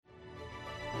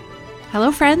Hello,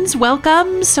 friends.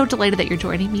 Welcome. So delighted that you're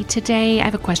joining me today. I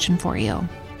have a question for you.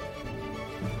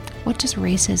 What does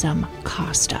racism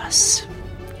cost us?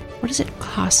 What does it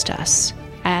cost us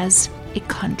as a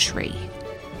country?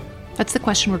 That's the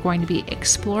question we're going to be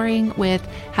exploring with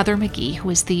Heather McGhee, who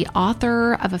is the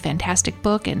author of a fantastic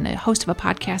book and the host of a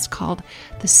podcast called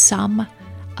The Sum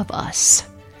of Us.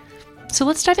 So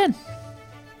let's dive in.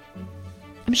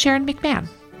 I'm Sharon McMahon,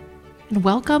 and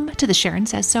welcome to the Sharon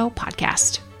Says So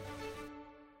podcast.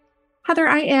 Heather,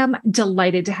 I am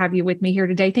delighted to have you with me here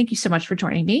today. Thank you so much for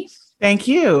joining me. Thank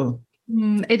you.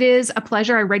 It is a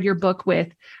pleasure. I read your book with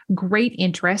great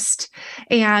interest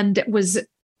and was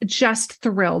just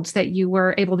thrilled that you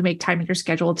were able to make time in your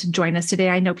schedule to join us today.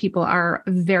 I know people are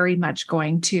very much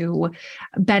going to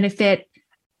benefit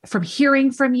from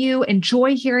hearing from you,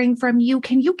 enjoy hearing from you.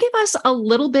 Can you give us a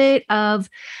little bit of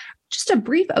just a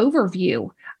brief overview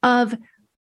of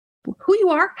who you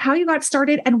are, how you got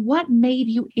started, and what made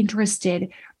you interested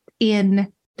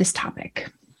in this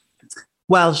topic?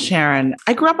 Well, Sharon,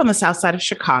 I grew up on the south side of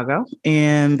Chicago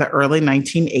in the early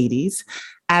 1980s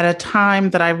at a time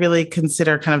that I really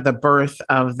consider kind of the birth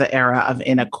of the era of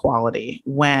inequality,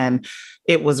 when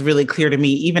it was really clear to me,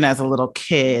 even as a little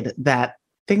kid, that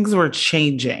things were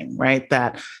changing, right?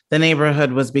 That the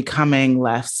neighborhood was becoming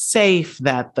less safe,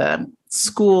 that the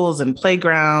schools and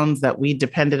playgrounds that we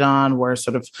depended on were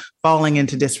sort of falling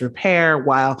into disrepair,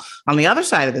 while on the other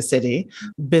side of the city,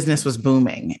 business was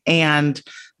booming. And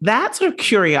that sort of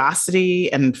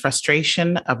curiosity and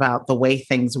frustration about the way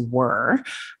things were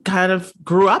kind of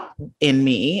grew up in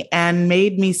me and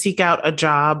made me seek out a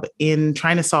job in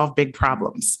trying to solve big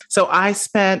problems. So I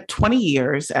spent 20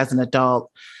 years as an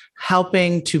adult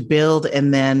helping to build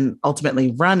and then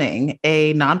ultimately running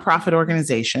a nonprofit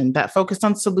organization that focused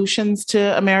on solutions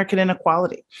to American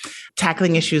inequality,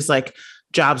 tackling issues like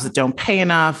jobs that don't pay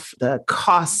enough, the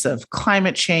costs of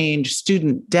climate change,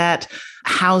 student debt,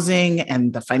 housing,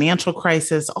 and the financial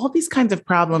crisis, all these kinds of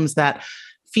problems that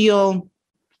feel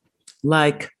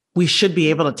like we should be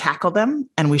able to tackle them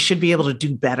and we should be able to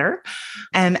do better.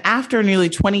 And after nearly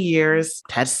 20 years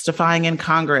testifying in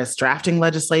Congress, drafting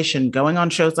legislation, going on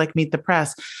shows like Meet the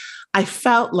Press, I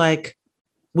felt like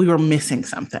we were missing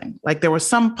something. Like there was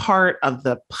some part of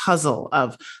the puzzle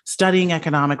of studying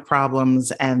economic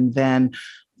problems and then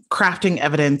crafting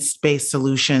evidence-based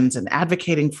solutions and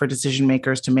advocating for decision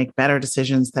makers to make better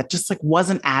decisions that just like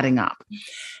wasn't adding up.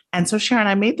 And so, Sharon,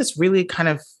 I made this really kind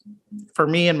of, for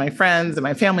me and my friends and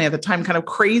my family at the time, kind of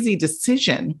crazy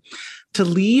decision to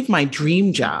leave my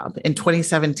dream job in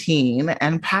 2017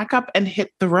 and pack up and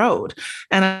hit the road.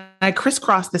 And I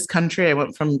crisscrossed this country. I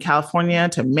went from California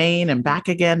to Maine and back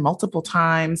again multiple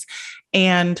times.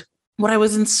 And what I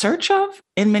was in search of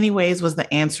in many ways was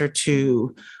the answer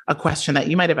to a question that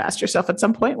you might have asked yourself at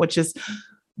some point, which is,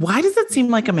 why does it seem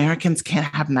like Americans can't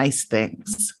have nice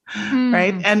things,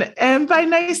 right? And by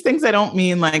nice things, I don't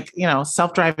mean like,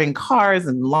 self-driving cars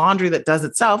and laundry that does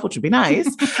itself, which would be nice.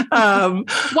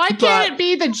 Why can't it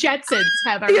be the Jetsons,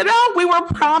 Heather? We were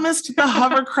promised the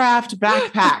hovercraft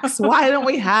backpacks. Why don't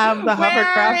we have the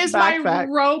hovercraft backpack? Where is my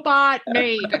robot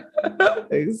maid?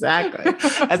 Exactly.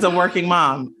 As a working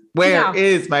mom, where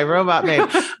is my robot maid?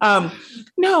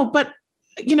 No, but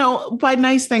by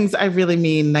nice things, I really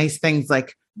mean nice things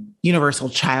like universal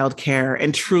childcare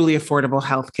and truly affordable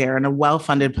healthcare and a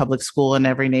well-funded public school in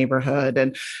every neighborhood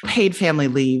and paid family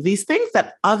leave. These things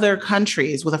that other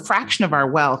countries with a fraction of our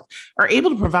wealth are able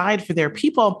to provide for their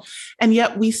people. And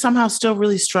yet we somehow still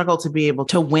really struggle to be able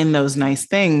to win those nice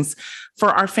things for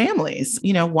our families.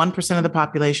 1% of the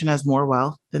population has more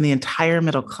wealth than the entire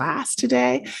middle class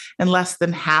today, and less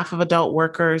than half of adult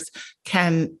workers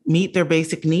can meet their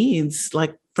basic needs,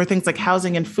 like for things like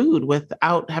housing and food,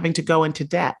 without having to go into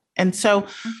debt. And so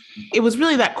it was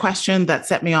really that question that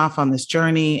set me off on this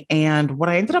journey. And what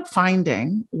I ended up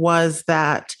finding was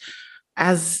that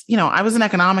as, I was an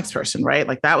economics person, right?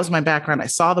 Like that was my background. I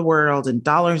saw the world in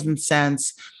dollars and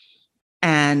cents.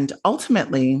 And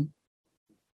ultimately,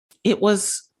 it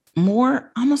was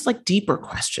more almost like deeper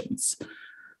questions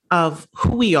of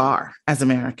who we are as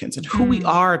Americans and who we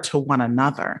are to one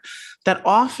another that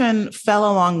often fell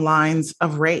along lines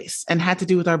of race and had to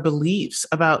do with our beliefs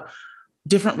about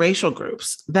different racial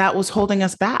groups that was holding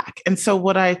us back. And so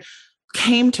what I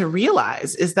came to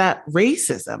realize is that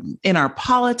racism in our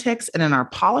politics and in our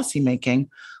policymaking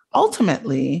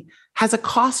ultimately has a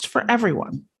cost for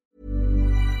everyone.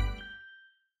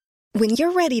 When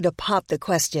you're ready to pop the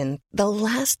question, the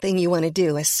last thing you want to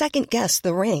do is second-guess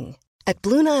the ring. At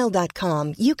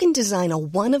BlueNile.com, you can design a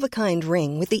one-of-a-kind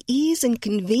ring with the ease and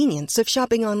convenience of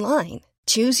shopping online.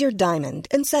 Choose your diamond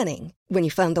and setting. When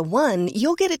you find the one,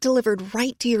 you'll get it delivered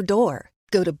right to your door.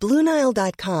 Go to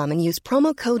BlueNile.com and use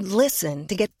promo code LISTEN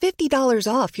to get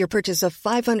 $50 off your purchase of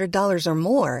 $500 or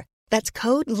more. That's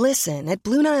code LISTEN at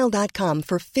BlueNile.com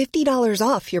for $50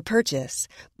 off your purchase.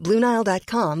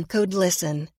 BlueNile.com, code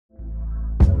LISTEN.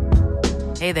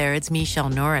 Hey there, it's Michelle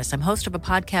Norris. I'm host of a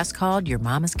podcast called Your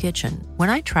Mama's Kitchen.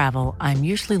 When I travel, I'm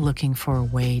usually looking for a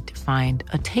way to find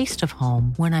a taste of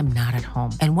home when I'm not at home.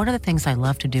 And one of the things I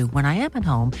love to do when I am at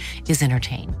home is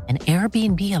entertain. And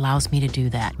Airbnb allows me to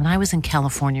do that. When I was in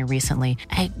California recently,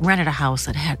 I rented a house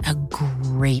that had a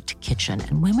great kitchen.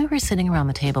 And when we were sitting around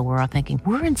the table, we're all thinking,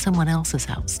 we're in someone else's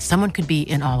house. Someone could be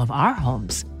in all of our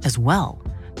homes as well.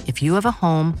 If you have a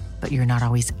home, but you're not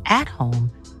always at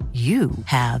home, you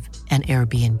have an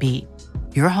Airbnb.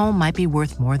 Your home might be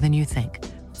worth more than you think.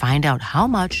 Find out how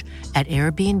much at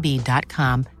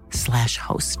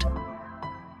airbnb.com/host.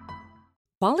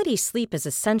 Quality sleep is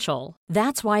essential.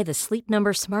 That's why the Sleep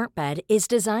Number Smart Bed is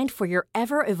designed for your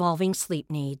ever-evolving sleep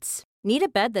needs. Need a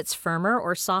bed that's firmer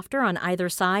or softer on either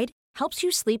side? Helps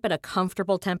you sleep at a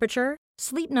comfortable temperature?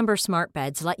 Sleep Number Smart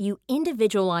Beds let you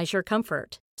individualize your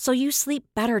comfort, so you sleep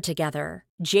better together.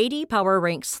 J.D. Power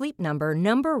ranks Sleep Number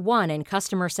number one in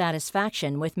customer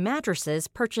satisfaction with mattresses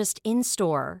purchased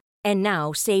in-store. And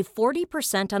now save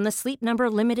 40% on the Sleep Number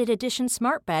Limited Edition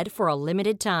Smart Bed for a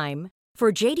limited time.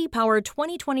 For J.D. Power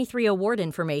 2023 award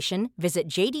information, visit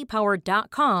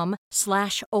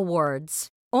jdpower.com/awards.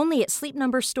 Only at Sleep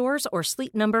Number stores or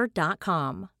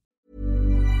sleepnumber.com.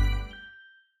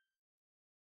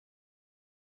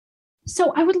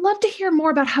 So I would love to hear more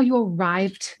about how you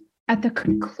arrived at the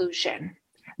conclusion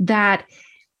that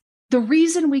the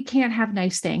reason we can't have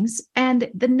nice things, and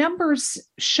the numbers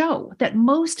show that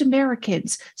most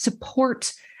Americans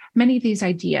support many of these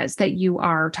ideas that you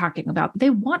are talking about.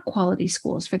 They want quality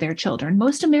schools for their children.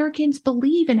 Most Americans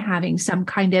believe in having some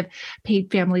kind of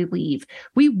paid family leave.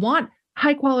 We want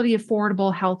high quality,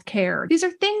 affordable health care. These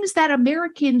are things that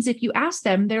Americans, if you ask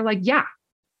them, they're like, yeah,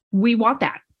 we want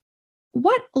that.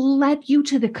 What led you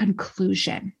to the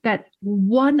conclusion that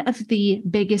one of the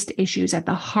biggest issues at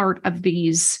the heart of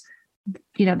these,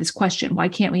 this question, why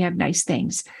can't we have nice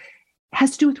things,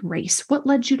 has to do with race? What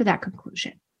led you to that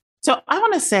conclusion? So I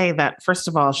want to say that, first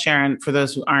of all, Sharon, for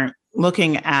those who aren't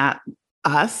looking at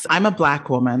us, I'm a Black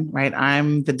woman, right?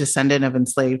 I'm the descendant of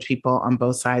enslaved people on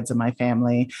both sides of my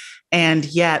family. And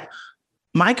yet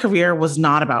my career was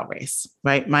not about race,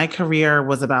 right? My career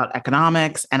was about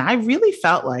economics. And I really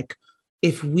felt like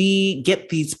if we get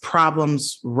these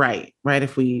problems right,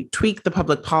 if we tweak the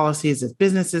public policies, if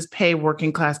businesses pay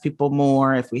working class people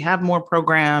more, if we have more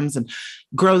programs and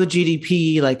grow the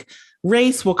GDP, like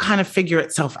race will kind of figure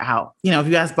itself out. If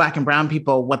you ask Black and brown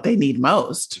people what they need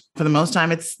most, for the most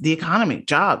time, it's the economy,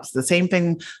 jobs, the same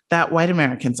thing that white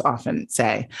Americans often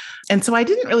say. And so I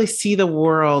didn't really see the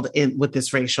world with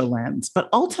this racial lens, but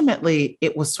ultimately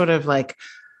it was sort of like,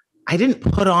 I didn't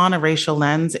put on a racial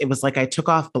lens. It was like I took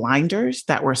off blinders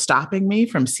that were stopping me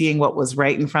from seeing what was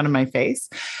right in front of my face.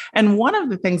 And one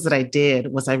of the things that I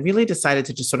did was I really decided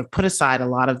to just sort of put aside a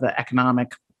lot of the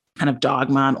economic kind of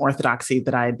dogma and orthodoxy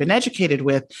that I had been educated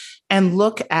with and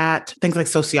look at things like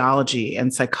sociology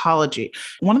and psychology.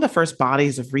 One of the first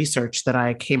bodies of research that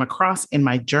I came across in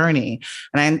my journey,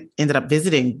 and I ended up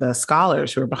visiting the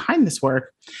scholars who are behind this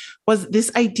work, was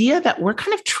this idea that we're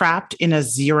kind of trapped in a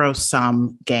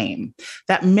zero-sum game,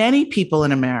 that many people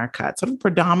in America, it's sort of a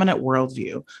predominant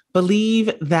worldview,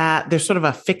 believe that there's sort of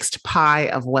a fixed pie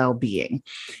of well-being.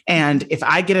 And if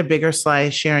I get a bigger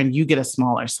slice, Sharon, you get a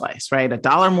smaller slice, right?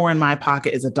 $1 more in my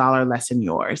pocket is $1 less in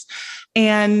yours.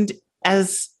 And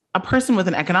as a person with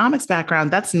an economics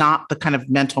background, that's not the kind of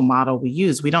mental model we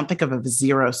use. We don't think of a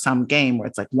zero-sum game where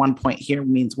it's like 1 point here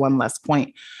means one less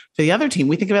point for the other team.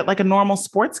 We think of it like a normal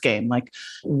sports game. Like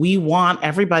we want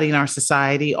everybody in our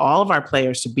society, all of our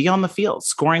players to be on the field,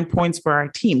 scoring points for our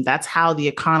team. That's how the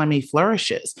economy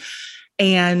flourishes.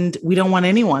 And we don't want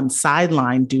anyone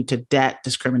sidelined due to debt,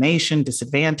 discrimination,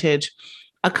 disadvantage.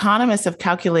 Economists have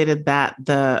calculated that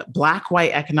the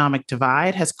Black-white economic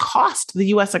divide has cost the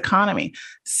U.S. economy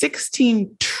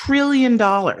 $16 trillion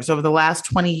over the last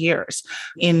 20 years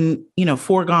in,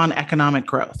 foregone economic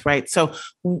growth, right? So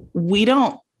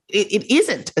it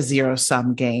isn't a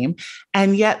zero-sum game.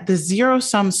 And yet the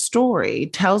zero-sum story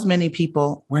tells many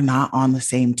people we're not on the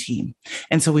same team.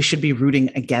 And so we should be rooting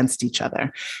against each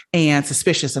other and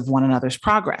suspicious of one another's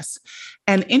progress.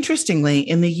 And interestingly,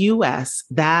 in the U.S.,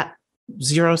 that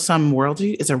zero-sum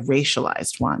worldview is a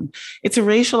racialized one. It's a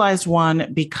racialized one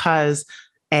because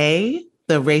the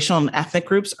racial and ethnic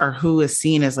groups are who is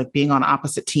seen as like being on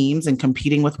opposite teams and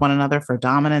competing with one another for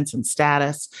dominance and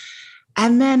status.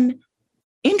 And then,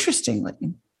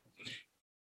 interestingly,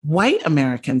 white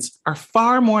Americans are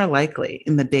far more likely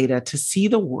in the data to see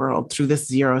the world through this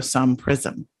zero-sum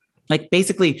prism. Like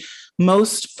basically,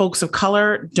 most folks of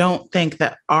color don't think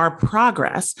that our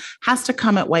progress has to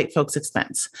come at white folks'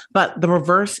 expense, but the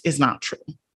reverse is not true.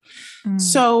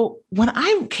 So when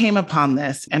I came upon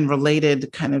this and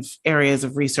related kind of areas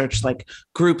of research like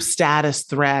group status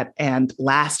threat and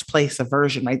last place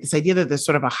aversion, right? This idea that there's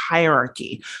sort of a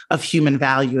hierarchy of human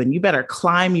value and you better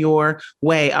climb your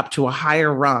way up to a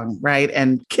higher rung, right?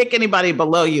 And kick anybody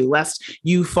below you lest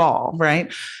you fall,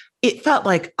 right? It felt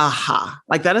like, aha,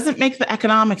 like that doesn't make the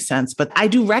economic sense, but I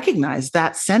do recognize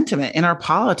that sentiment in our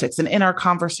politics and in our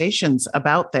conversations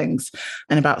about things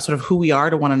and about sort of who we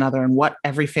are to one another and what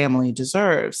every family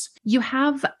deserves. You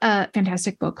have a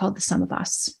fantastic book called The Sum of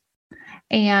Us.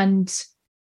 And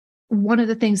one of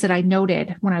the things that I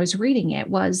noted when I was reading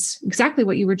it was exactly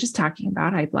what you were just talking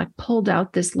about. I pulled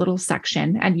out this little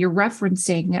section and you're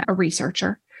referencing a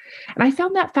researcher. And I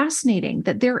found that fascinating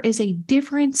that there is a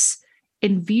difference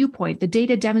in viewpoint. The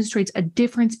data demonstrates a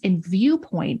difference in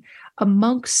viewpoint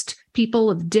amongst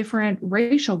people of different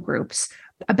racial groups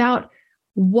about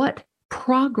what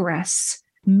progress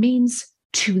means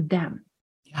to them.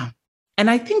 Yeah.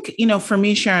 And I think, for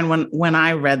me, Sharon, when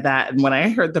I read that and when I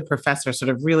heard the professor sort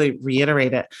of really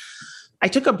reiterate it, I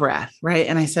took a breath, right?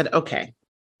 And I said, okay,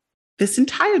 this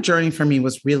entire journey for me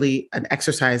was really an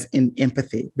exercise in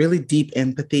empathy, really deep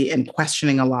empathy and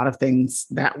questioning a lot of things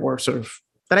that were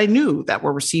that I knew that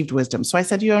were received wisdom. So I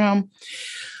said,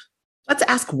 let's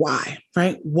ask why,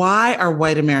 right? Why are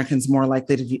white Americans more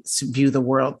likely to view the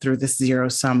world through this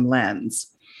zero-sum lens?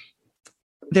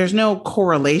 There's no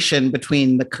correlation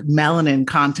between the melanin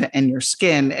content in your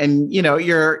skin and,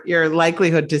 your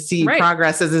likelihood to see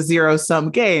progress as a zero-sum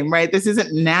game, right? This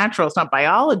isn't natural. It's not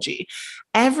biology.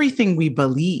 Everything we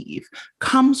believe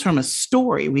comes from a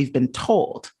story we've been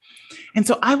told. And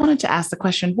so I wanted to ask the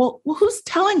question, well, who's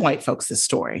telling white folks this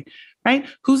story, right?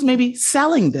 Who's maybe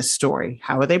selling this story?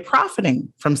 How are they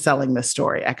profiting from selling this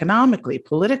story economically,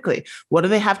 politically? What do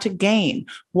they have to gain?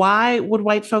 Why would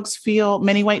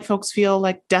many white folks feel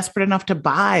like desperate enough to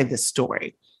buy this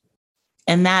story?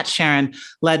 And that, Sharon,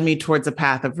 led me towards a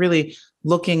path of really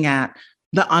looking at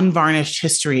the unvarnished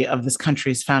history of this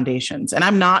country's foundations. And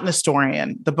I'm not an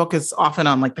historian. The book is often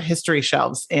on the history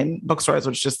shelves in bookstores,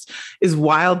 which just is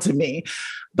wild to me.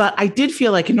 But I did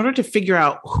feel like in order to figure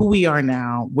out who we are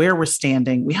now, where we're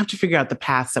standing, we have to figure out the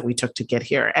paths that we took to get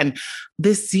here. And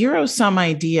this zero-sum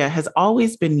idea has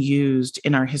always been used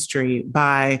in our history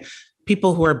by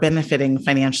people who are benefiting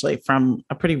financially from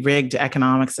a pretty rigged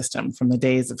economic system from the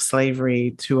days of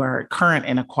slavery to our current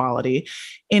inequality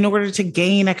in order to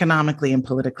gain economically and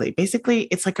politically. Basically,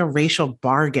 it's like a racial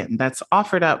bargain that's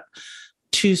offered up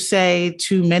to say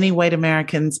to many white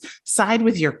Americans, side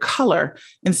with your color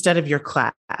instead of your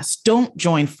class. Don't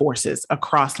join forces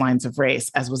across lines of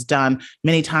race, as was done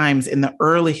many times in the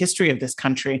early history of this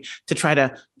country to try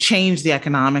to change the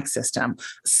economic system.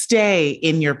 Stay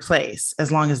in your place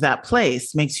as long as that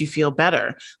place makes you feel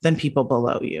better than people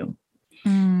below you.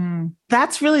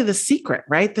 That's really the secret,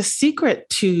 right? The secret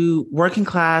to working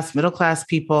class, middle class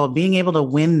people being able to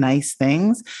win nice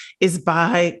things is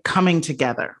by coming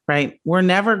together, right? We're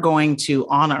never going to,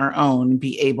 on our own,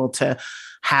 be able to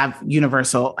have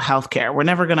universal healthcare. We're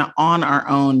never going to, on our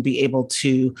own, be able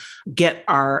to get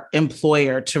our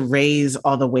employer to raise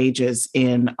all the wages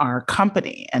in our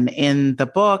company. And in the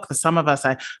book, The Sum of Us,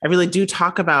 I really do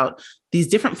talk about these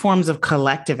different forms of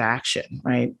collective action,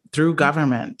 right? Through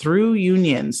government, through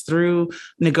unions, through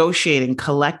negotiating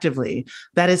collectively.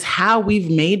 That is how we've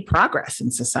made progress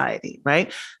in society,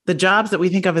 right? The jobs that we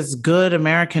think of as good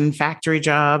American factory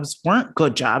jobs weren't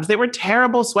good jobs. They were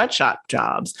terrible sweatshop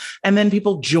jobs. And then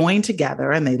people joined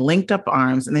together and they linked up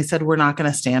arms and they said, we're not going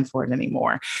to stand for it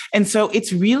anymore. And so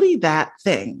it's really that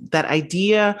thing, that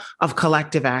idea of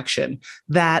collective action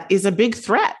that is a big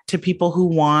threat to people who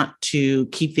want to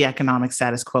keep the economic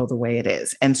status quo the way it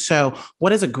is. And so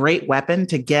what is a great weapon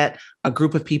to get a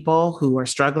group of people who are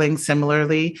struggling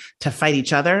similarly to fight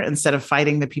each other instead of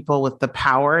fighting the people with the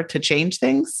power to change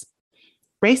things?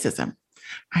 Racism,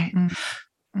 right?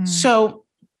 So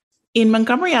in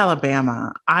Montgomery,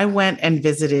 Alabama, I went and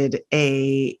visited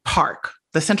a park,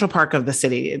 the central park of the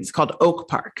city. It's called Oak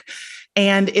Park.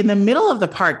 And in the middle of the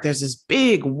park, there's this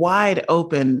big, wide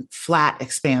open, flat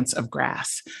expanse of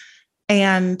grass.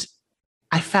 And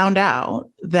I found out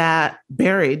that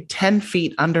buried 10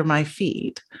 feet under my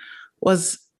feet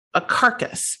was a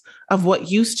carcass of what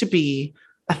used to be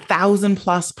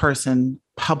 1,000+ person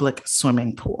public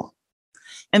swimming pool.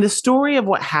 And the story of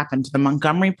what happened to the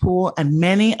Montgomery Pool and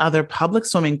many other public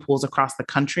swimming pools across the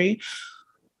country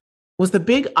was the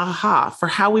big aha for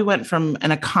how we went from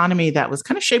an economy that was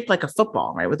kind of shaped like a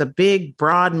football, right, with a big,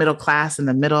 broad middle class in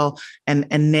the middle and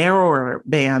narrower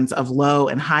bands of low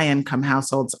and high income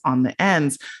households on the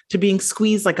ends, to being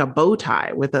squeezed like a bow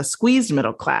tie with a squeezed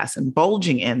middle class and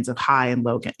bulging ends of high and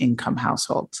low income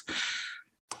households.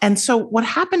 And so what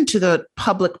happened to the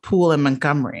public pool in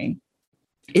Montgomery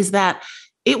is that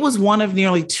it was one of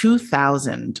nearly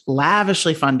 2,000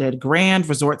 lavishly funded grand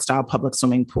resort-style public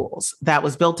swimming pools that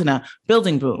was built in a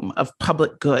building boom of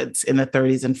public goods in the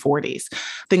 30s and 40s.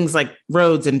 Things like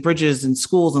roads and bridges and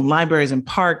schools and libraries and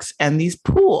parks and these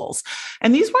pools.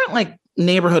 And these weren't like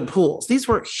neighborhood pools. These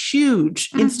were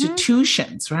huge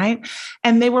institutions, right?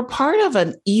 And they were part of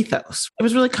an ethos. It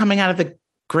was really coming out of the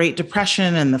Great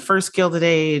Depression and the first Gilded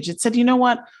Age. It said, you know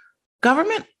what?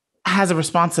 Government has a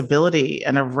responsibility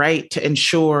and a right to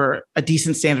ensure a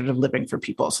decent standard of living for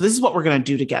people. So this is what we're going to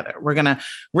do together. We're going to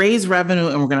raise revenue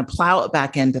and we're going to plow it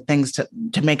back into things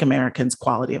to make Americans'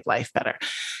 quality of life better.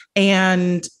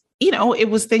 And it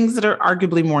was things that are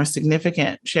arguably more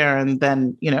significant, Sharon,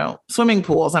 than, swimming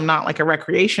pools. I'm not like a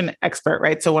recreation expert,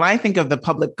 right? So when I think of the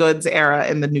public goods era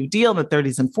in the New Deal in the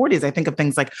 30s and 40s, I think of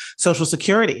things like Social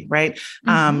Security, right?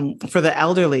 For the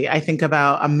elderly, I think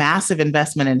about a massive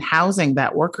investment in housing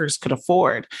that workers could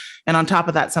afford. And on top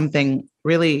of that, something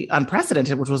really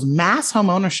unprecedented, which was mass home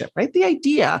ownership, right? The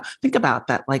idea, think about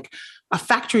that, like a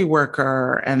factory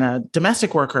worker and a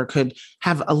domestic worker could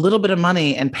have a little bit of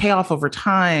money and pay off over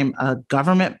time a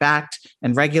government-backed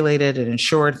and regulated and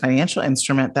insured financial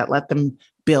instrument that let them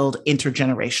build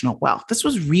intergenerational wealth. This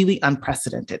was really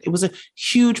unprecedented. It was a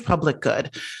huge public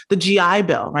good. The GI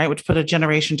Bill, right, which put a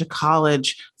generation to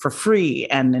college for free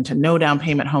and into no down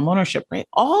payment home ownership, right?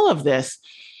 All of this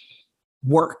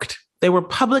worked. They were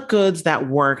public goods that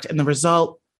worked, and the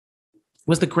result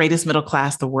was the greatest middle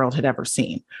class the world had ever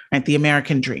seen, right? The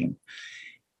American dream.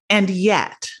 And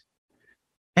yet,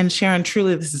 and Sharon,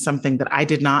 truly, this is something that I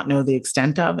did not know the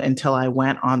extent of until I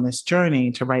went on this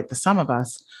journey to write The Sum of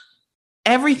Us.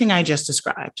 Everything I just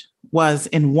described was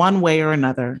in one way or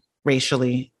another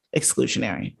racially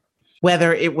exclusionary.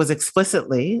 Whether it was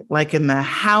explicitly, like in the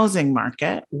housing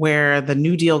market, where the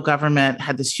New Deal government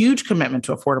had this huge commitment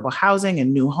to affordable housing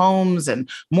and new homes and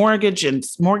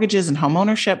mortgages and home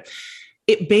ownership,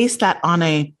 it based that on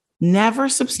a never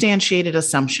substantiated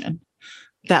assumption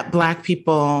that Black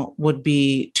people would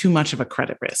be too much of a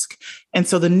credit risk. And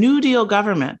so the New Deal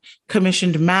government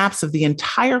commissioned maps of the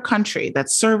entire country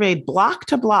that surveyed block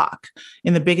to block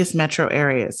in the biggest metro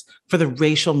areas for the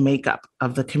racial makeup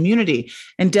of the community,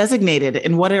 and designated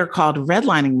in what are called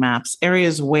redlining maps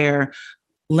areas where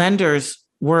lenders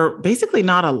were basically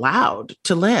not allowed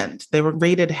to lend. They were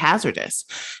rated hazardous.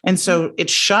 And so it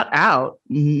shut out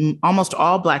almost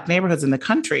all Black neighborhoods in the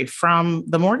country from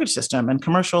the mortgage system and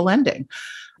commercial lending.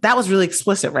 That was really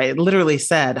explicit, right? It literally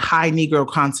said, high Negro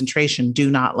concentration, do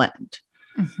not lend.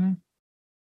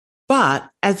 But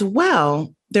as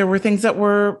well, there were things that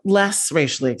were less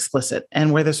racially explicit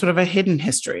and where there's sort of a hidden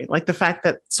history, like the fact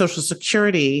that Social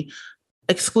Security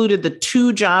excluded the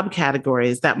two job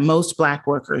categories that most Black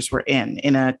workers were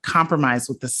in a compromise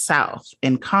with the South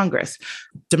in Congress: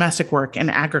 domestic work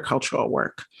and agricultural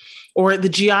work. Or the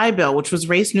GI Bill, which was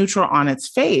race neutral on its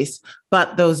face,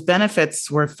 but those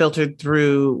benefits were filtered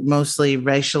through mostly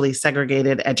racially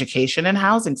segregated education and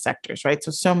housing sectors, right?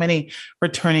 So many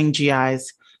returning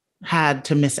GIs had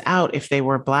to miss out if they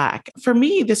were Black. For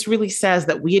me, this really says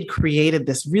that we had created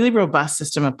this really robust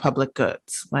system of public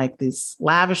goods, like these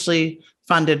lavishly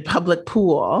funded public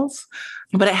pools,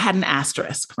 but it had an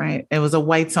asterisk, right? It was a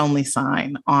whites only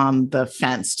sign on the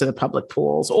fence to the public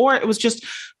pools, or it was just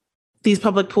these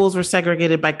public pools were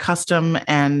segregated by custom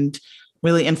and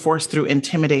really enforced through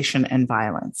intimidation and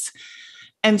violence.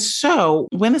 And so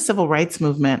when the civil rights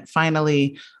movement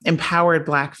finally empowered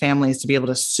Black families to be able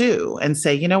to sue and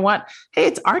say, you know what, hey,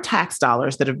 it's our tax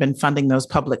dollars that have been funding those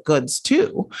public goods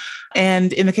too.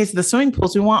 And in the case of the swimming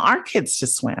pools, we want our kids to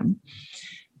swim.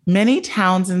 Many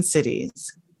towns and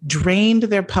cities drained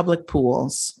their public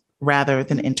pools rather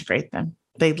than integrate them.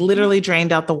 They literally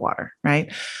drained out the water,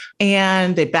 right?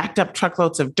 And they backed up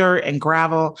truckloads of dirt and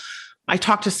gravel. I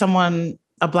talked to someone,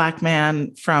 a Black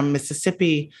man from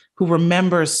Mississippi, who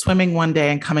remembers swimming one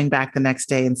day and coming back the next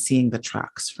day and seeing the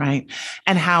trucks, right?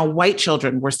 And how white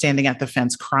children were standing at the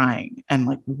fence crying and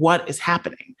like, what is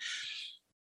happening?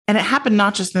 And it happened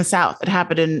not just in the South. It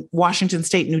happened in Washington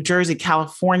State, New Jersey,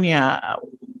 California,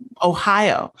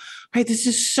 Ohio, right? This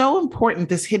is so important,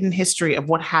 this hidden history of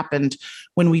what happened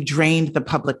when we drained the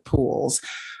public pools.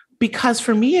 Because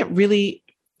for me, it really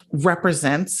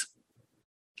represents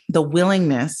the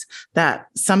willingness that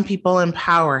some people in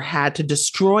power had to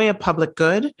destroy a public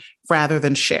good rather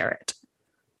than share it.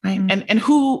 Right. Mm-hmm. And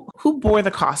who bore the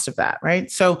cost of that?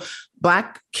 Right. So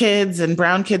Black kids and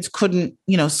brown kids couldn't,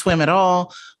 swim at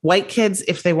all. White kids,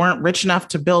 if they weren't rich enough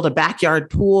to build a backyard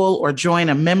pool or join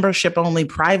a membership only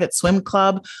private swim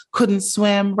club, couldn't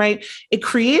swim. Right. It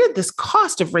created this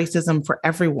cost of racism for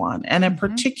everyone. And it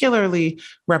particularly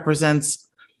represents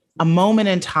a moment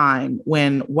in time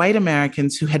when white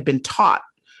Americans who had been taught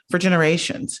for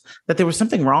generations that there was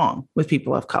something wrong with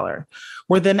people of color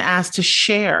were then asked to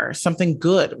share something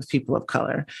good with people of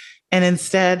color, and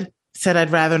instead said,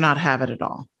 I'd rather not have it at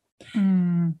all.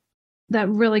 That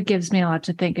really gives me a lot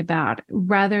to think about.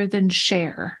 Rather than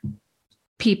share,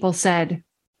 people said,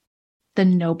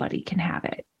 then nobody can have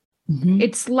it. Mm-hmm.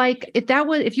 It's like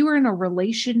if you were in a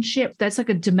relationship, that's like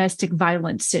a domestic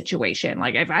violence situation.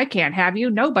 Like, if I can't have you,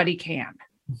 nobody can.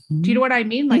 Do you know what I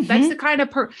mean? Like, that's the kind of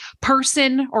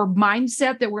person or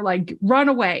mindset that we're like, run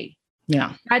away.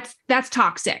 Yeah. That's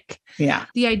toxic. Yeah.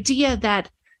 The idea that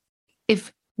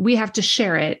if we have to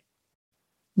share it,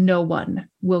 no one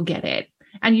will get it.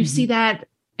 And you see that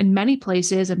in many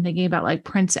places. I'm thinking about like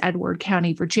Prince Edward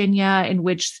County, Virginia, in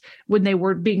which when they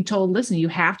were being told, listen, you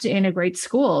have to integrate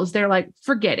schools, they're like,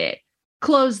 forget it.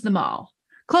 Close them all.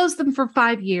 Close them for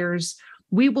 5 years.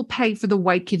 We will pay for the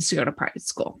white kids to go to private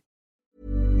school.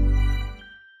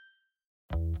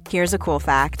 Here's a cool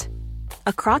fact.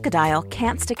 A crocodile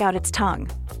can't stick out its tongue.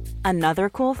 Another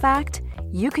cool fact,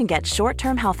 you can get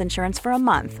short-term health insurance for a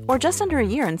month or just under a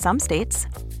year in some states.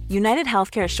 United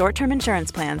Healthcare short-term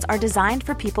insurance plans are designed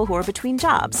for people who are between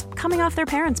jobs, coming off their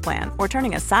parents' plan, or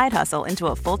turning a side hustle into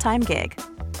a full-time gig.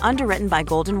 Underwritten by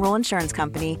Golden Rule Insurance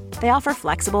Company, they offer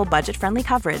flexible, budget-friendly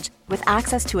coverage with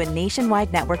access to a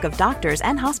nationwide network of doctors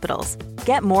and hospitals.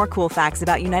 Get more cool facts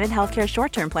about United Healthcare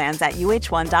short-term plans at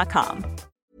uh1.com.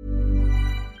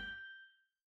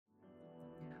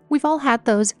 We've all had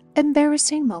those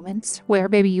embarrassing moments where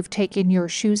maybe you've taken your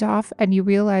shoes off and you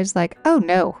realize like, oh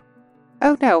no,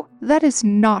 that is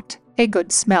not a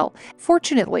good smell.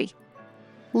 Fortunately,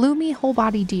 Lume Whole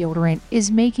Body Deodorant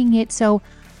is making it so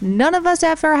none of us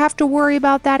ever have to worry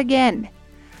about that again.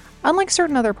 Unlike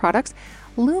certain other products,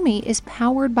 Lume is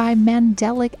powered by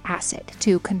mandelic acid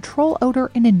to control odor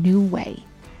in a new way.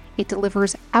 It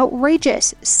delivers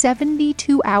outrageous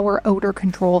 72-hour odor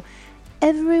control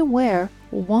everywhere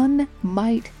one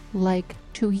might like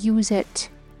to use it.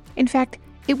 In fact,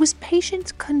 it was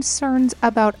patients' concerns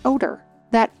about odor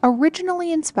that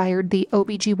originally inspired the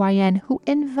OBGYN who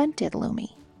invented Lume.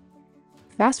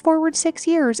 Fast forward 6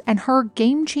 years, and her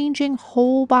game-changing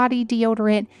whole body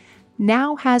deodorant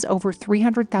now has over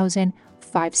 300,000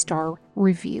 5-star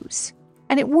reviews.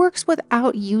 And it works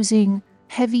without using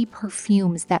heavy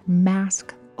perfumes that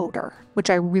mask odor, which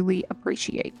I really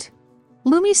appreciate.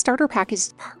 Lume's starter pack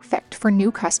is perfect for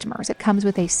new customers. It comes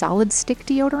with a solid stick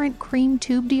deodorant, cream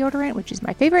tube deodorant, which is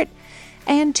my favorite,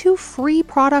 and 2 free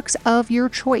products of your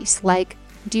choice, like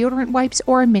deodorant wipes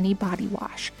or a mini body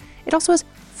wash. It also has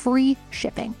free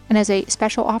shipping. And as a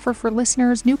special offer for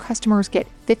listeners, new customers get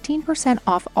 15%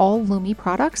 off all Lume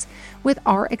products with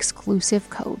our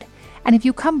exclusive code. And if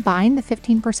you combine the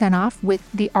 15% off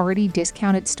with the already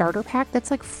discounted starter pack, that's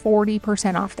like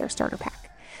 40% off their starter pack.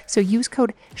 So use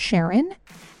code Sharon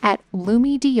at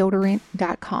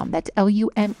LumeDeodorant.com. That's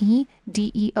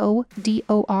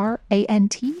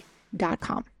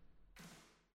LumeDeodorant.com.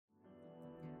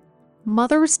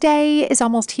 Mother's Day is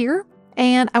almost here,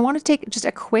 and I want to take just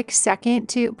a quick second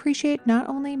to appreciate not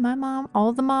only my mom,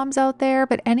 all the moms out there,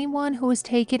 but anyone who has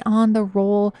taken on the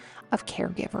role of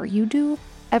caregiver. You do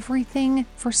everything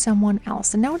for someone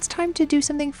else. And now it's time to do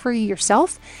something for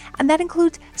yourself. And that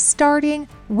includes starting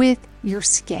with your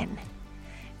skin.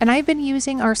 And I've been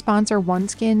using our sponsor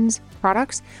OneSkin's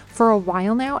products for a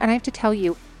while now. And I have to tell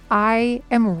you, I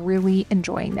am really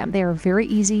enjoying them. They are very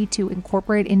easy to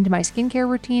incorporate into my skincare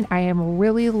routine. I am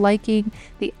really liking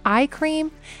the eye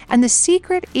cream. And the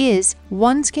secret is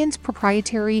OneSkin's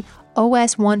proprietary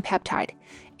OS1 peptide.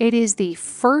 It is the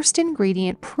first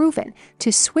ingredient proven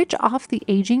to switch off the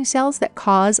aging cells that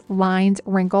cause lines,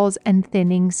 wrinkles, and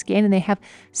thinning skin, and they have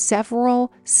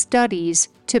several studies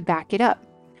to back it up.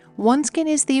 OneSkin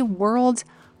is the world's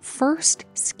first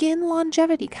skin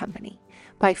longevity company.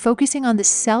 By focusing on the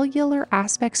cellular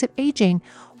aspects of aging,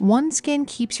 OneSkin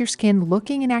keeps your skin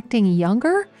looking and acting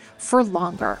younger for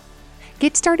longer.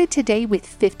 Get started today with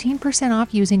 15%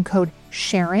 off using code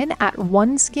Sharon at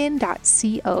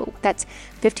oneskin.co. That's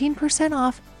 15%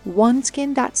 off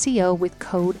oneskin.co with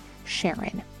code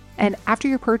Sharon. And after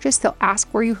your purchase, they'll ask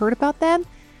where you heard about them.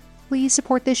 Please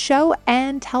support this show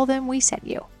and tell them we sent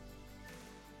you.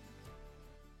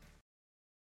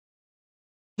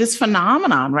 this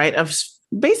phenomenon, right, of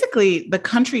basically the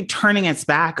country turning its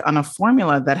back on a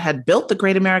formula that had built the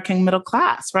great American middle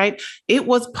class, right? It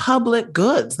was public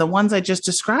goods, the ones I just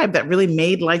described, that really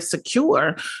made life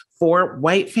secure for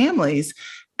white families.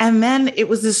 And then it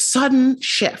was this sudden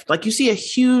shift. Like you see a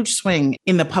huge swing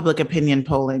in the public opinion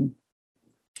polling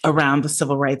around the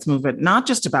civil rights movement, not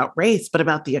just about race, but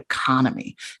about the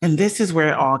economy. And this is where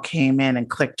it all came in and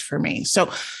clicked for me. So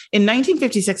in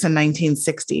 1956 and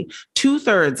 1960,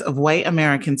 2/3 of white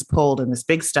Americans polled in this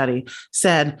big study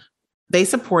said they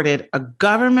supported a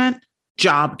government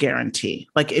job guarantee.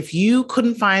 Like if you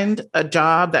couldn't find a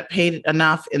job that paid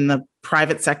enough in the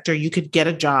private sector, you could get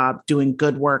a job doing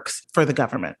good works for the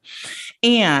government.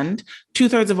 And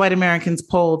 2/3 of white Americans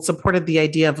polled supported the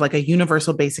idea of like a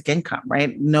universal basic income,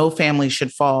 right? No family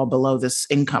should fall below this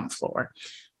income floor.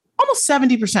 Almost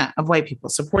 70% of white people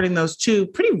supporting those two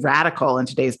pretty radical in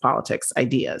today's politics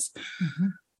ideas. Mm-hmm.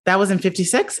 That was in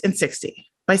 56 and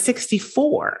 60. By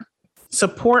 64,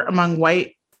 support among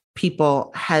white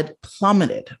people had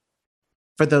plummeted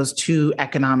for those two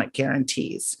economic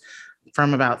guarantees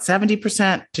from about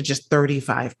 70% to just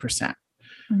 35%.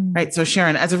 Right. So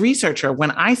Sharon, as a researcher,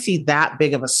 when I see that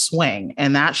big of a swing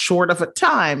and that short of a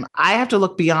time, I have to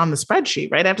look beyond the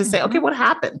spreadsheet, right? I have to say, okay, what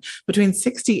happened between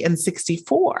 60 and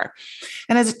 64?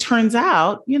 And as it turns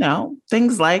out,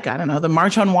 things like, the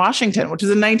March on Washington, which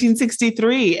was in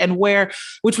 1963, and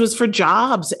which was for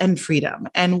jobs and freedom,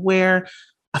 and where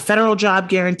a federal job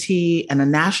guarantee and a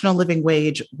national living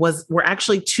wage were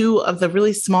actually two of the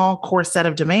really small core set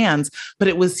of demands, but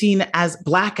it was seen as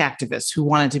Black activists who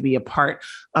wanted to be a part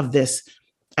of this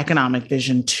economic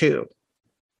vision too.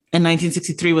 And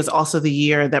 1963 was also the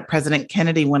year that President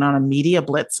Kennedy went on a media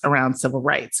blitz around civil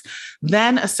rights,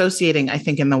 then associating, I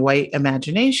think, in the white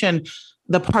imagination,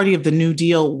 the party of the New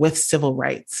Deal with civil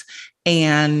rights.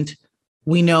 And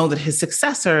we know that his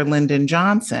successor, Lyndon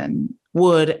Johnson,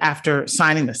 would, after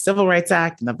signing the Civil Rights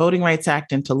Act and the Voting Rights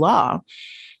Act into law,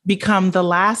 become the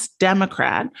last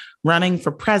Democrat running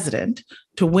for president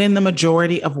to win the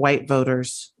majority of white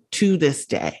voters to this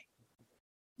day.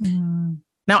 Mm.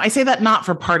 Now, I say that not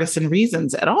for partisan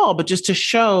reasons at all, but just to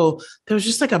show there was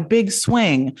just like a big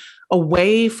swing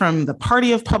away from the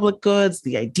party of public goods,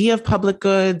 the idea of public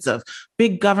goods, of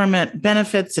big government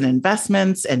benefits and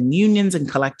investments and unions and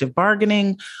collective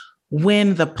bargaining,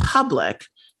 when the public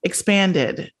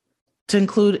expanded to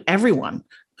include everyone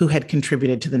who had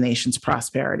contributed to the nation's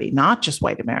prosperity, not just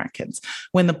white Americans,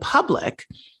 when the public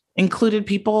included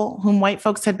people whom white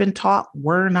folks had been taught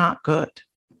were not good.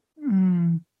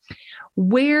 Mm.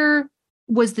 Where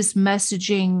was this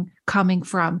messaging coming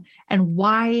from, and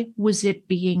why was it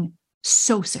being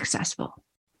so successful?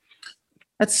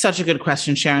 That's such a good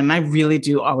question, Sharon. I really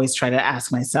do always try to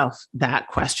ask myself that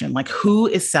question, like who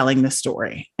is selling the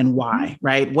story and why,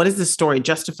 right? What is the story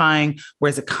justifying?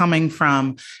 Where's it coming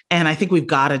from? And I think we've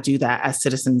got to do that as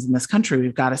citizens in this country.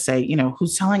 We've got to say,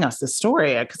 who's telling us this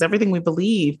story? Because everything we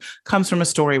believe comes from a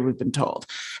story we've been told.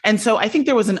 And so I think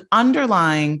there was an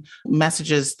underlying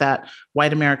messages that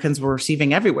white Americans were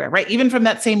receiving everywhere, right? Even from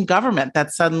that same government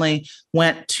that suddenly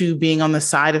went to being on the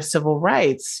side of civil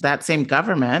rights. That same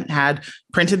government had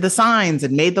printed the signs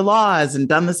and made the laws and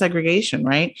done the segregation,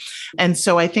 right? And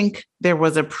so I think there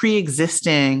was a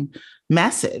pre-existing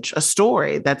message, a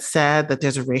story that said that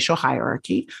there's a racial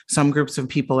hierarchy. Some groups of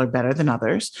people are better than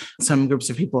others. Some groups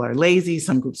of people are lazy.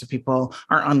 Some groups of people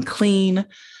are unclean.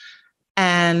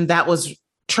 And that was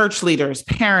church leaders,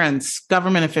 parents,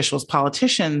 government officials,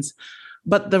 politicians.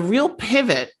 But the real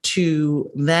pivot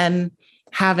to then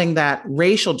having that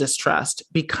racial distrust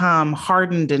become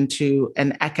hardened into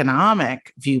an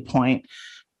economic viewpoint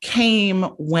came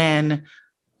when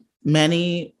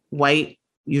many white,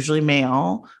 usually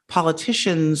male,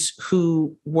 politicians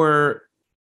who were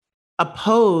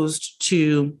opposed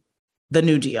to the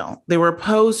New Deal. They were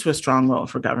opposed to a strong role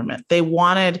for government. They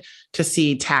wanted to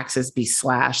see taxes be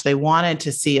slashed. They wanted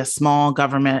to see a small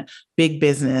government, big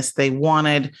business. They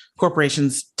wanted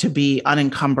corporations to be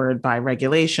unencumbered by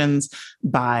regulations,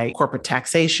 by corporate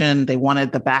taxation. They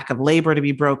wanted the back of labor to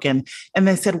be broken. And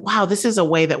they said, wow, this is a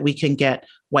way that we can get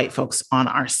white folks on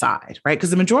our side, right?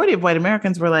 Because the majority of white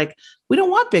Americans were like, we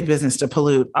don't want big business to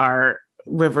pollute our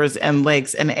rivers and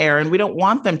lakes and air, and we don't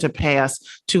want them to pay us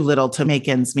too little to make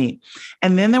ends meet.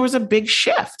 And then there was a big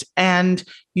shift, and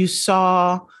you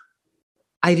saw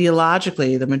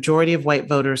ideologically the majority of white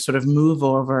voters sort of move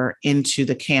over into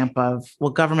the camp of, well,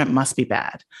 government must be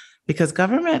bad because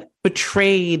government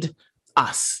betrayed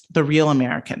us, the real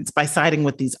Americans, by siding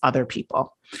with these other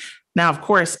people. Now, of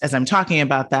course, as I'm talking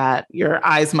about that, your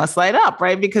eyes must light up,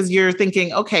 right? Because you're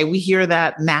thinking, okay, we hear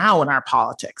that now in our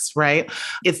politics, right?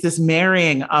 It's this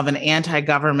marrying of an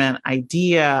anti-government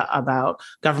idea about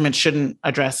government shouldn't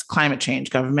address climate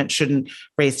change, government shouldn't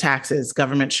raise taxes,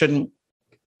 government shouldn't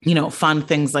fund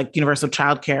things like universal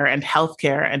childcare and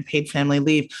healthcare and paid family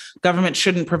leave. Government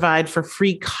shouldn't provide for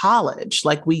free college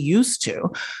like we used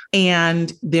to.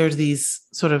 And there's these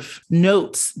sort of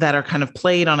notes that are kind of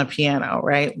played on a piano,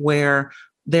 right? Where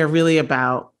they're really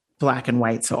about black and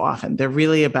white so often. They're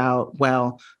really about,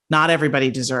 well, not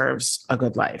everybody deserves a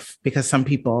good life because some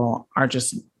people are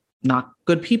just not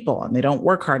good people and they don't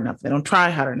work hard enough. They don't try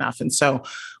hard enough. And so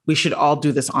we should all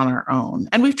do this on our own.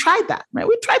 And we've tried that, right?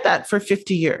 We've tried that for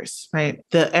 50 years, right?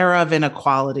 The era of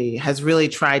inequality has really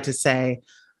tried to say,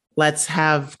 let's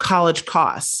have college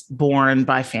costs borne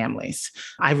by families.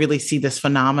 I really see this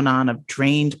phenomenon of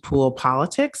drained pool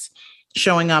politics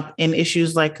showing up in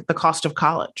issues like the cost of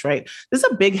college, right? This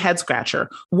is a big head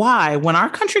scratcher. Why? When our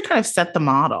country kind of set the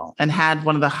model and had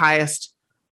one of the highest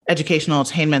educational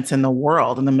attainments in the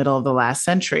world in the middle of the last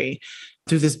century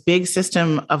through this big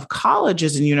system of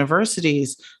colleges and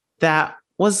universities that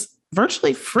was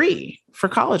virtually free for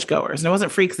college goers. And it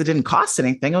wasn't free because it didn't cost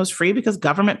anything. It was free because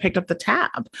government picked up the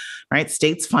tab, right?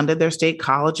 States funded their state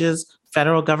colleges.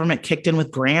 Federal government kicked in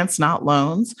with grants, not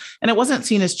loans. And it wasn't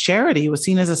seen as charity. It was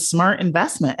seen as a smart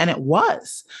investment. And it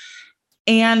was.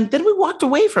 And then we walked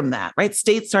away from that, right?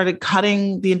 States started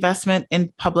cutting the investment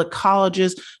in public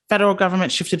colleges. Federal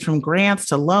government shifted from grants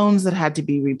to loans that had to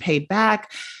be repaid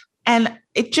back. And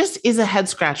it just is a head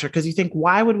scratcher because you think,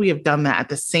 why would we have done that at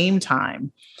the same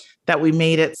time that we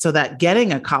made it so that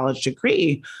getting a college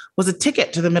degree was a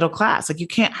ticket to the middle class? Like you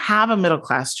can't have a middle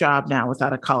class job now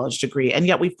without a college degree. And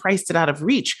yet we've priced it out of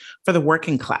reach for the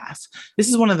working class. This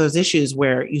is one of those issues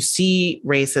where you see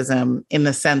racism in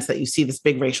the sense that you see this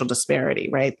big racial disparity,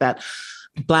 right? That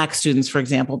Black students, for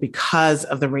example, because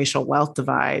of the racial wealth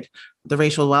divide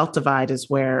is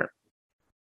where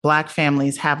Black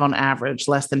families have on average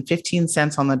less than 15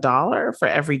 cents on the dollar for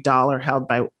every dollar held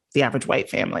by the average white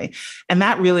family. And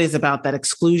that really is about that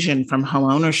exclusion from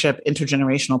home ownership,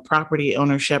 intergenerational property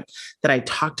ownership that I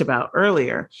talked about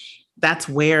earlier. That's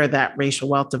where that racial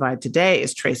wealth divide today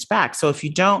is traced back. So if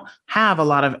you don't have a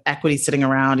lot of equity sitting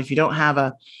around, if you don't have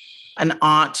an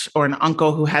aunt or an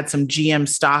uncle who had some GM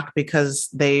stock because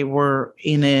they were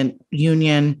in a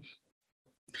union,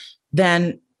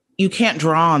 then you can't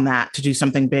draw on that to do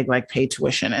something big like pay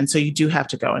tuition. And so you do have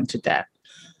to go into debt.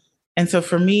 And so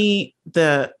for me,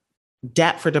 the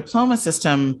debt for diploma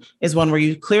system is one where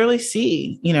you clearly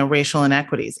see, racial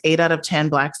inequities. 8 out of 10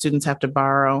 Black students have to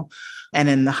borrow, and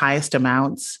in the highest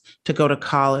amounts to go to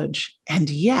college. And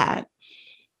yet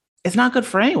it's not good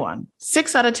for anyone.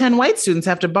 6 out of 10 white students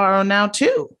have to borrow now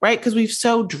too, right? Because we've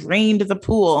so drained the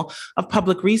pool of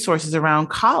public resources around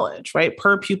college, right?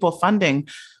 Per pupil funding.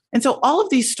 And so all of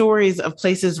these stories of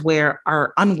places where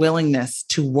our unwillingness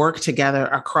to work together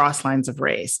across lines of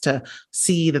race, to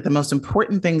see that the most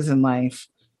important things in life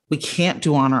we can't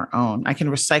do on our own. I can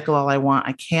recycle all I want.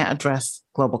 I can't address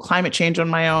global climate change on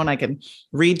my own. I can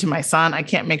read to my son. I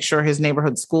can't make sure his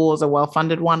neighborhood school is a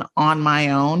well-funded one on my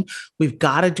own. We've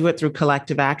got to do it through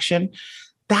collective action.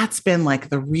 That's been like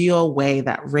the real way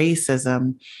that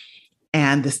racism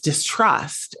and this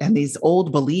distrust and these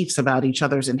old beliefs about each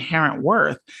other's inherent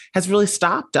worth has really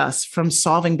stopped us from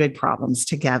solving big problems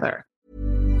together.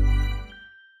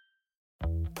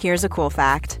 Here's a cool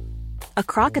fact. A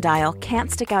crocodile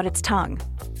can't stick out its tongue.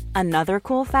 Another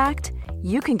cool fact,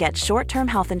 you can get short-term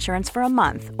health insurance for a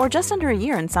month or just under a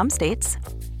year in some states.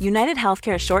 United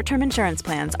Healthcare short-term insurance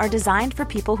plans are designed for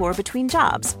people who are between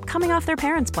jobs, coming off their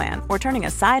parents' plan, or turning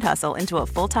a side hustle into a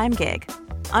full-time gig.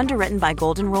 Underwritten by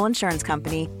Golden Rule Insurance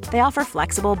Company, they offer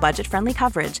flexible, budget-friendly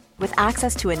coverage with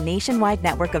access to a nationwide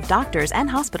network of doctors and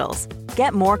hospitals.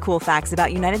 Get more cool facts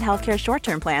about United Healthcare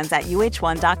short-term plans at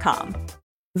uh1.com.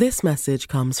 This message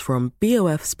comes from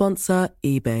BOF sponsor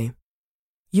eBay.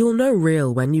 You'll know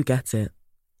real when you get it.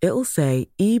 It'll say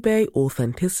eBay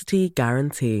Authenticity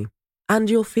Guarantee. And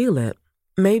you'll feel it.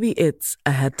 Maybe it's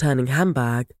a head-turning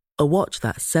handbag, a watch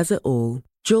that says it all,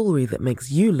 jewelry that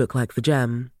makes you look like the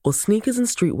gem, or sneakers and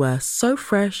streetwear so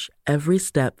fresh every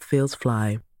step feels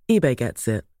fly. eBay gets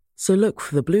it. So look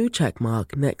for the blue check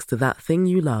mark next to that thing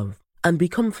you love. And be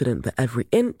confident that every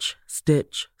inch,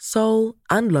 stitch, sole,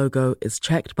 and logo is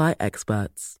checked by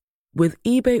experts. With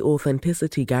eBay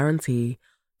Authenticity Guarantee,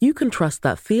 you can trust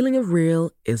that feeling of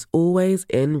real is always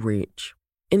in reach.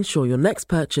 Ensure your next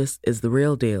purchase is the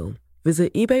real deal.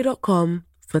 Visit ebay.com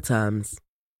for terms.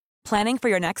 Planning for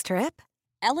your next trip?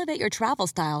 Elevate your travel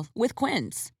style with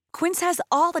Quince. Quince has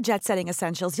all the jet-setting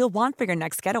essentials you'll want for your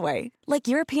next getaway, like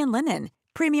European linen,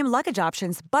 premium luggage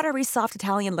options, buttery soft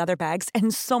Italian leather bags,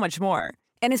 and so much more.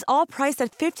 And is all priced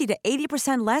at 50 to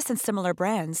 80% less than similar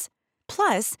brands.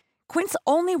 Plus, Quince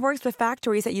only works with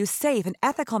factories that use safe and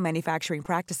ethical manufacturing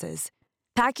practices.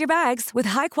 Pack your bags with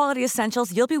high-quality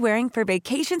essentials you'll be wearing for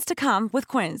vacations to come with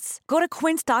Quince. Go to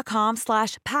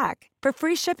quince.com/pack for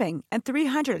free shipping and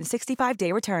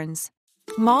 365-day returns.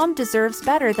 Mom deserves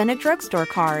better than a drugstore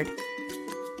card.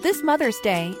 This Mother's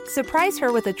Day, surprise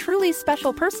her with a truly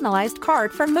special personalized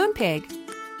card from Moonpig.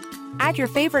 Add your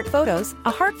favorite photos,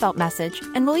 a heartfelt message,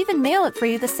 and we'll even mail it for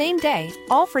you the same day,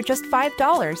 all for just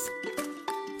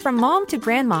 $5. From mom to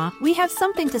grandma, we have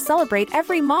something to celebrate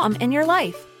every mom in your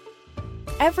life.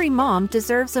 Every mom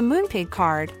deserves a Moonpig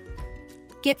card.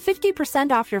 Get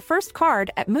 50% off your first card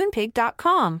at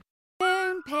moonpig.com.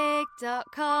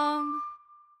 Moonpig.com.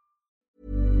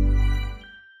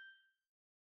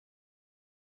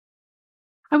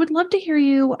 I would love to hear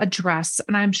you address,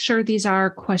 and I'm sure these are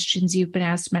questions you've been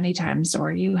asked many times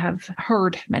or you have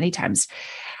heard many times.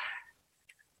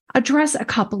 Address a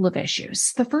couple of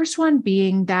issues. The first one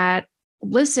being that,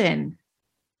 listen,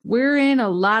 we're in a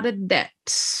lot of debt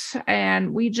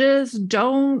and we just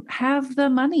don't have the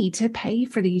money to pay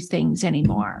for these things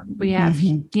anymore. We have,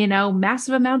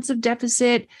 massive amounts of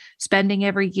deficit spending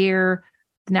every year.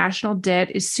 The national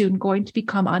debt is soon going to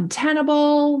become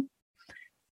untenable.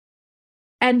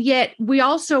 And yet we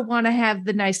also want to have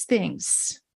the nice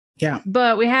things. Yeah.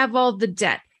 But we have all the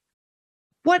debt.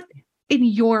 What, in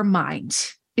your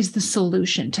mind, is the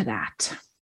solution to that?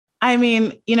 I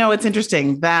mean, it's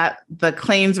interesting that the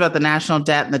claims about the national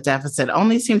debt and the deficit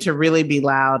only seem to really be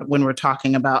loud when we're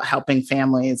talking about helping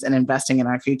families and investing in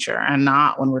our future, and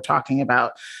not when we're talking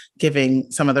about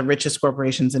giving some of the richest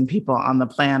corporations and people on the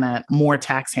planet more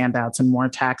tax handouts and more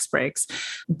tax breaks.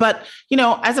 But,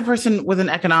 as a person with an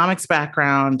economics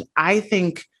background, I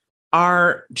think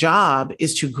our job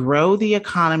is to grow the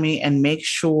economy and make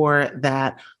sure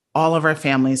that all of our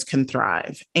families can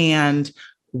thrive. And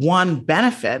one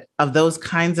benefit of those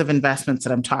kinds of investments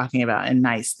that I'm talking about in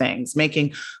nice things,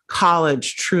 making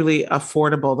college truly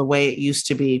affordable the way it used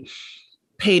to be,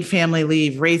 paid family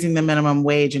leave, raising the minimum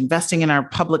wage, investing in our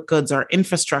public goods, our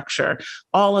infrastructure,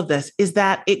 all of this, is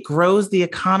that it grows the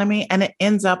economy and it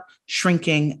ends up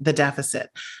shrinking the deficit,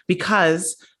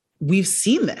 because we've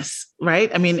seen this,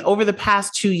 right? I mean, over the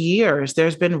past 2 years,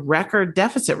 there's been record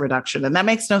deficit reduction, and that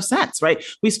makes no sense, right?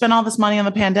 We spent all this money on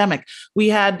the pandemic. We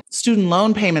had student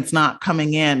loan payments not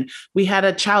coming in. We had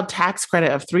a child tax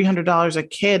credit of $300 a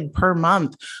kid per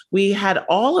month. We had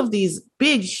all of these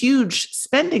big, huge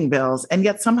spending bills, and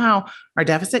yet somehow our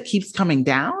deficit keeps coming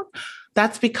down.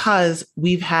 That's because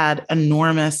we've had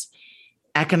enormous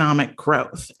economic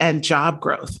growth and job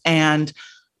growth. And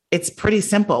it's pretty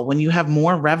simple. When you have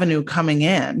more revenue coming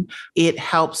in, it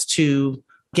helps to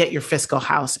get your fiscal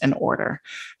house in order.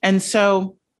 And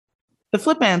so the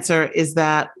flip answer is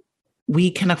that we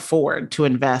can afford to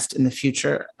invest in the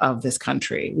future of this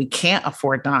country. We can't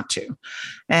afford not to.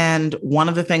 And one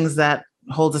of the things that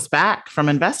holds us back from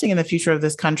investing in the future of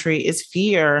this country is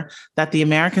fear that the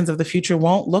Americans of the future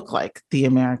won't look like the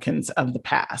Americans of the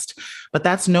past. But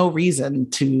that's no reason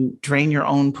to drain your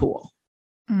own pool.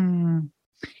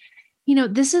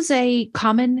 This is a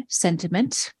common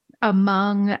sentiment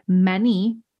among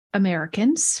many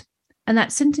Americans. And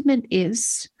that sentiment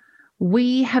is,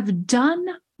 we have done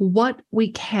what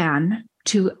we can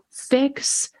to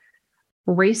fix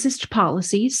racist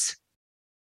policies.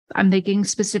 I'm thinking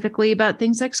specifically about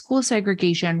things like school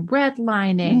segregation,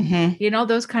 redlining,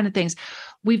 those kind of things.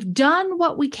 We've done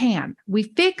what we can. We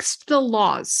fixed the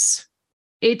laws.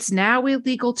 It's now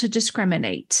illegal to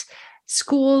discriminate.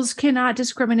 Schools cannot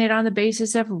discriminate on the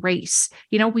basis of race.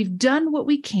 We've done what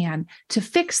we can to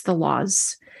fix the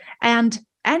laws, and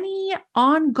any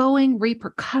ongoing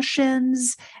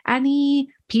repercussions, any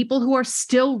people who are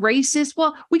still racist,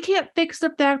 well, we can't fix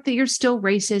the fact that you're still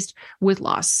racist with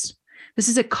laws. This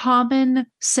is a common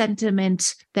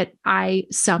sentiment that I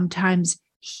sometimes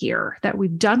hear, that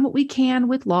we've done what we can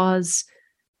with laws.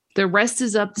 The rest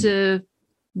is up to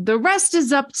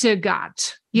God,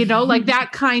 like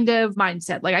that kind of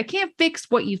mindset. Like, I can't fix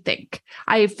what you think.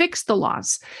 I have fixed the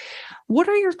laws. What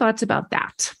are your thoughts about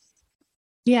that?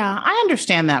 Yeah, I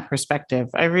understand that perspective.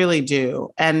 I really do.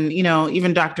 And,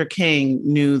 even Dr. King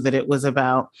knew that it was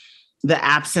about the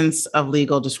absence of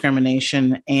legal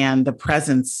discrimination and the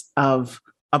presence of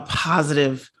a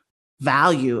positive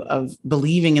value of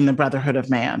believing in the brotherhood of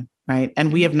man, right?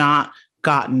 And we have not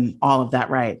gotten all of that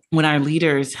right. When our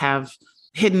leaders have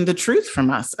hidden the truth from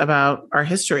us about our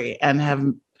history and have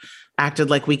acted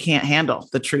like we can't handle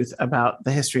the truth about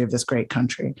the history of this great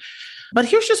country. But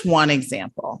here's just one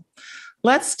example.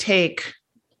 Let's take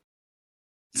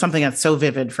something that's so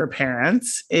vivid for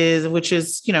parents, which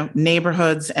is,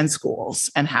 neighborhoods and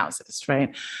schools and houses,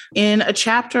 right? In a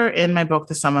chapter in my book,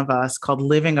 The Sum of Us, called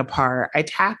Living Apart, I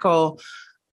tackle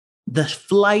the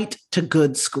flight to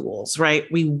good schools, right?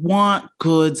 We want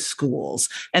good schools,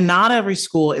 and not every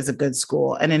school is a good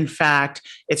school. And in fact,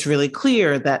 it's really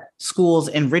clear that schools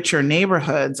in richer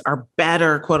neighborhoods are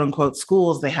better, quote unquote,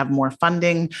 schools. They have more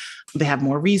funding, they have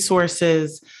more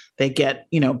resources, they get,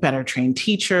 better trained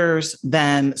teachers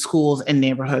than schools in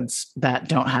neighborhoods that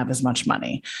don't have as much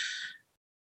money.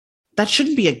 That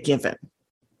shouldn't be a given,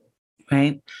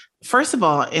 right? First of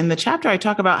all, in the chapter, I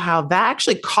talk about how that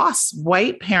actually costs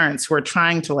white parents who are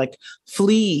trying to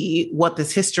flee what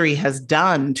this history has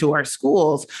done to our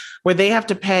schools, where they have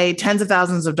to pay tens of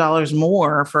thousands of dollars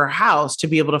more for a house to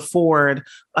be able to afford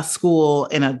a school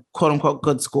in a quote unquote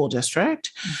good school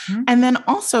district. Mm-hmm. And then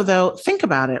also, though, think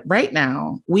about it right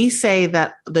now, we say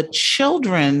that the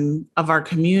children of our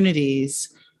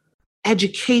communities'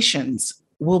 educations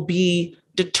will be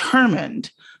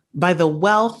determined by the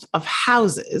wealth of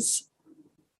houses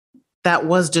that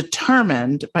was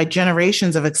determined by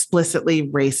generations of explicitly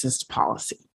racist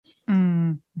policy,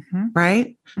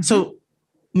 right? Mm-hmm. So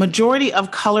majority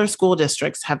of color school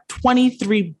districts have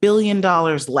 $23 billion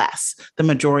less than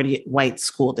majority white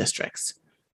school districts.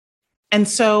 And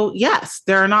so, yes,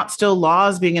 there are not still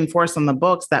laws being enforced on the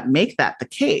books that make that the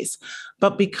case,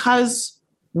 but because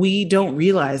we don't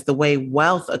realize the way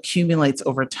wealth accumulates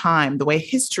over time, the way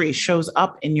history shows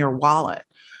up in your wallet.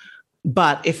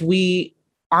 But if we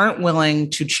aren't willing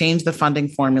to change the funding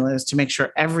formulas to make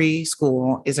sure every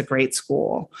school is a great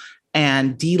school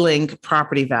and de-link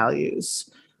property values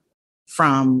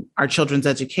from our children's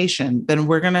education, then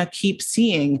we're going to keep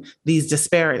seeing these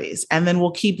disparities. And then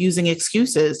we'll keep using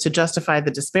excuses to justify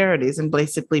the disparities and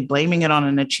basically blaming it on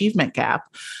an achievement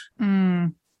gap.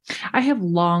 I have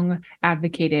long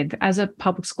advocated as a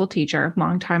public school teacher,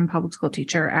 longtime public school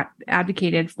teacher,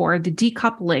 advocated for the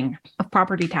decoupling of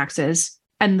property taxes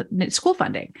and school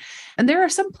funding. And there are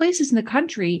some places in the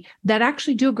country that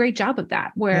actually do a great job of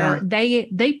that, where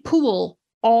they pool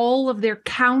all of their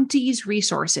county's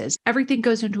resources. Everything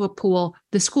goes into a pool.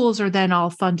 The schools are then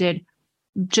all funded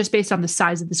just based on the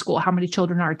size of the school, how many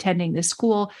children are attending this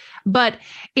school. But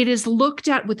it is looked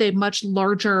at with a much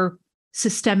larger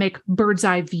systemic bird's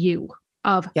eye view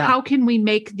of how can we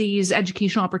make these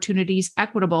educational opportunities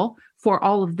equitable for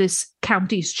all of this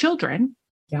county's children,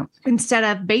 instead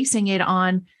of basing it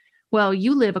on, well,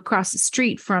 you live across the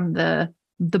street from the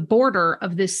border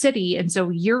of this city, and so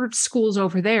your school's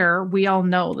over there. We all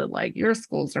know that your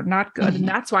schools are not good, and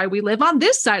that's why we live on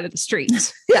this side of the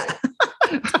street. Yeah.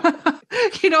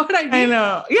 You know what I mean? I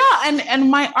know. Yeah.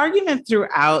 And my argument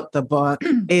throughout the book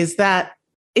is that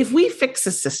if we fix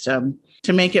the system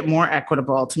to make it more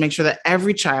equitable, to make sure that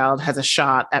every child has a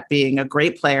shot at being a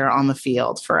great player on the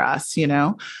field for us,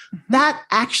 that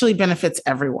actually benefits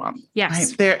everyone.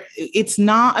 Yes. Right? It's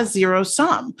not a zero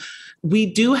sum. We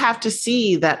do have to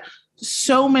see that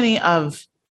so many of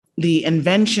the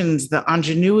inventions, the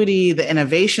ingenuity, the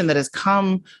innovation that has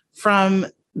come from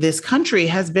this country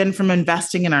has been from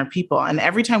investing in our people. And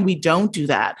every time we don't do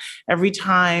that, every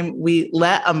time we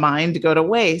let a mind go to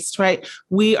waste, right,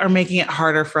 we are making it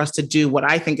harder for us to do what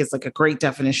I think is a great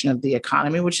definition of the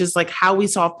economy, which is how we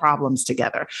solve problems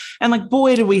together. And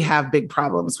boy, do we have big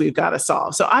problems we've got to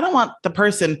solve. So I don't want the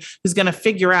person who's going to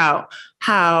figure out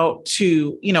how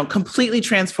to, completely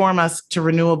transform us to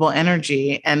renewable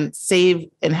energy and save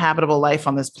inhabitable life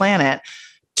on this planet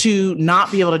to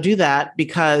not be able to do that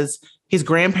because his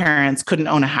grandparents couldn't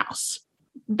own a house.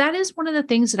 That is one of the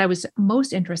things that I was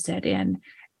most interested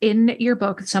in your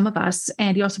book, Some of Us.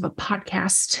 And you also have a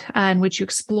podcast in which you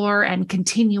explore and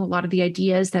continue a lot of the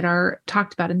ideas that are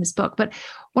talked about in this book. But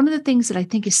one of the things that I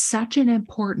think is such an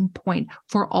important point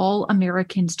for all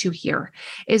Americans to hear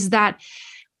is that,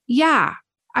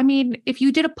 if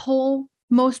you did a poll,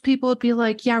 most people would be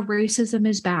like, racism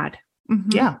is bad.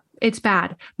 Mm-hmm. Yeah, it's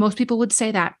bad. Most people would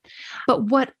say that. But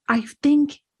what I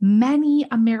think many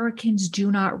Americans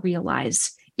do not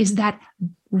realize is that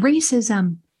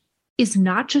racism is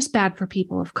not just bad for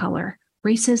people of color.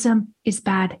 Racism is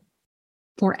bad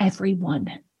for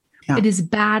everyone. Yeah. It is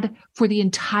bad for the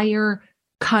entire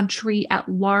country at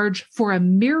large for a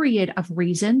myriad of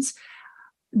reasons,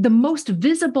 the most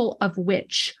visible of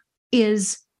which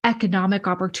is economic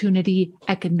opportunity,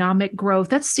 economic growth.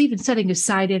 That's even setting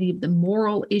aside any of the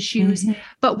moral issues. Mm-hmm.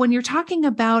 But when you're talking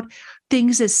about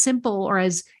things as simple or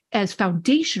as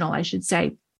foundational, I should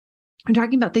say, I'm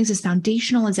talking about things as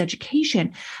foundational as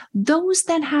education. Those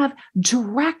then have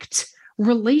direct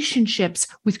relationships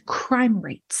with crime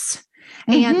rates.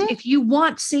 And if you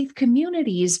want safe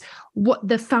communities, what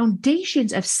the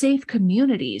foundations of safe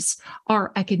communities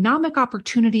are economic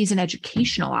opportunities and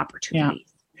educational opportunities.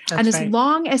 Yeah, and as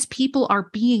long as people are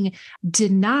being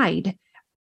denied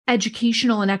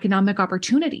educational and economic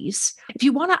opportunities, if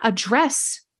you want to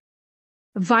address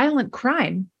violent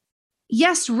crime,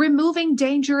 yes, removing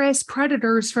dangerous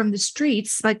predators from the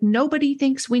streets, like nobody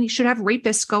thinks we should have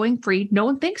rapists going free. No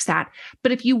one thinks that.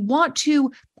 But if you want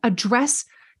to address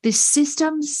the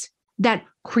systems that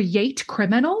create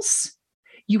criminals,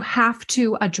 you have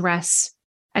to address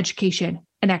education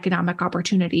and economic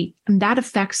opportunity. And that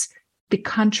affects the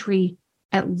country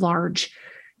at large.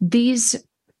 These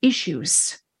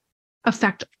issues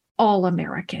affect all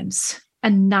Americans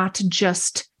and not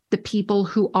just the people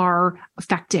who are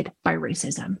affected by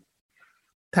racism.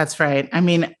 That's right. I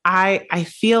mean, I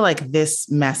feel like this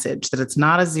message that it's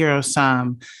not a zero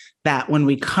sum, that when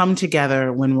we come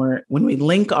together, when we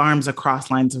link arms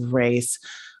across lines of race,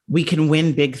 we can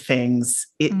win big things.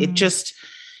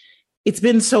 It's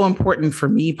been so important for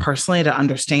me personally to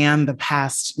understand the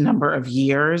past number of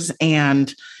years.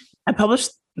 And I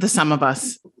published The Sum of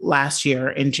Us last year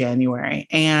in January,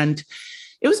 and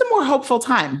it was a more hopeful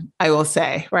time, I will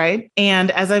say, right? And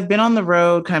as I've been on the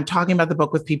road, kind of talking about the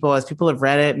book with people, as people have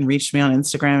read it and reached me on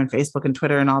Instagram and Facebook and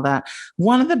Twitter and all that,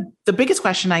 one of the biggest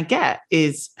question I get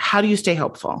is, how do you stay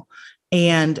hopeful?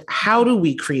 And how do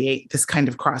we create this kind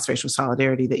of cross-racial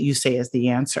solidarity that you say is the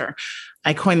answer?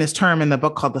 I coined this term in the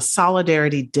book called the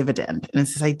solidarity dividend. And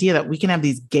it's this idea that we can have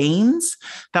these gains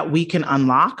that we can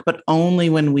unlock, but only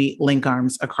when we link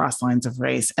arms across lines of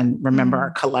race and remember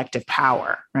our collective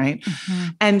power, right?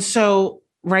 And so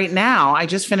right now, I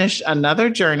just finished another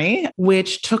journey,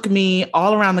 which took me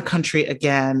all around the country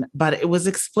again, but it was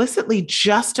explicitly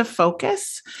just to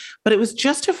focus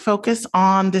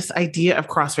on this idea of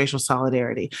cross-racial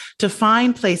solidarity, to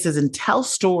find places and tell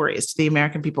stories to the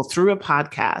American people through a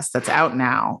podcast that's out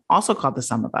now, also called The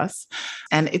Sum of Us.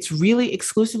 And it's really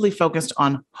exclusively focused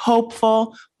on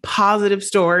hopeful, positive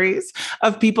stories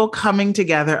of people coming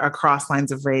together across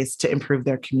lines of race to improve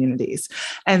their communities.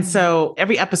 And so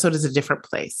every episode is a different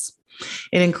place.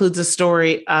 It includes a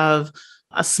story of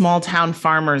a small town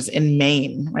farmers in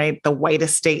Maine, right? The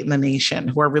whitest state in the nation,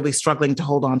 who are really struggling to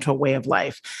hold on to a way of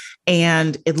life.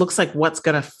 And it looks like what's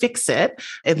going to fix it,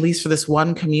 at least for this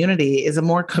one community, is a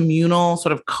more communal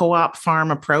sort of co-op farm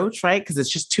approach, right? Because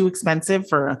it's just too expensive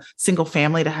for a single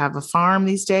family to have a farm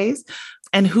these days.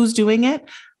 And who's doing it?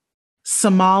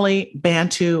 Somali,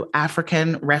 Bantu,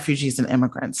 African refugees and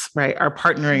immigrants, right, are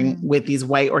partnering with these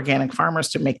white organic farmers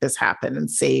to make this happen and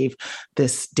save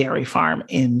this dairy farm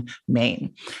in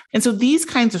Maine. And so these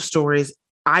kinds of stories,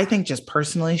 I think just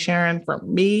personally, Sharon, for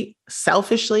me,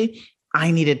 selfishly,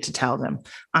 I needed to tell them.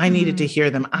 I needed to hear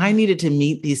them. I needed to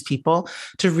meet these people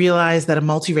to realize that a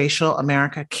multiracial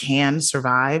America can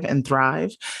survive and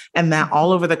thrive, and that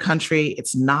all over the country,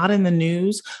 it's not in the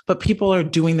news, but people are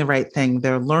doing the right thing.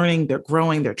 They're learning, they're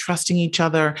growing, they're trusting each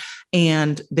other,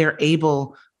 and they're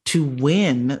able to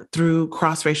win through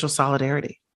cross-racial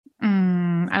solidarity.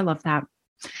 I love that.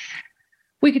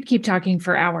 We could keep talking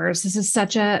for hours. This is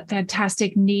such a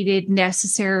fantastic, needed,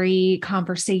 necessary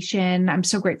conversation. I'm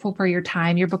so grateful for your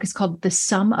time. Your book is called The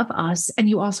Sum of Us, and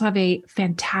you also have a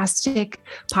fantastic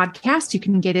podcast. You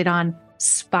can get it on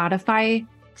Spotify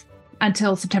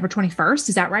until September 21st.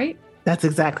 Is that right? That's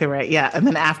exactly right. Yeah. And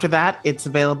then after that, it's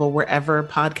available wherever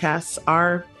podcasts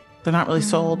are. They're not really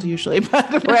sold usually,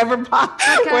 but wherever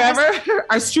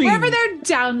are streamed. Wherever they're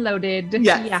downloaded.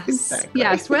 Yes. Exactly.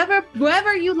 Yes.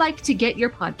 Wherever you like to get your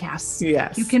podcasts.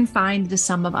 Yes. You can find The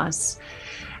Sum of Us.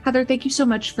 Heather, thank you so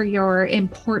much for your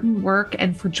important work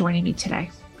and for joining me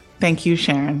today. Thank you,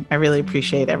 Sharon. I really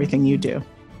appreciate everything you do.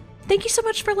 Thank you so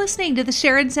much for listening to the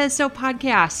Sharon Says So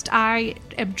podcast. I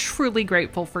am truly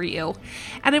grateful for you.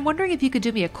 And I'm wondering if you could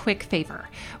do me a quick favor.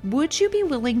 Would you be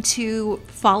willing to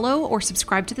follow or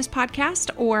subscribe to this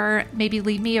podcast, or maybe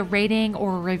leave me a rating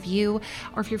or a review?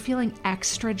 Or if you're feeling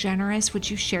extra generous, would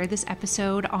you share this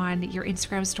episode on your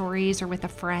Instagram stories or with a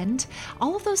friend?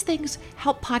 All of those things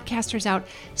help podcasters out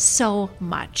so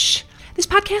much. This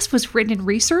podcast was written and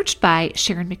researched by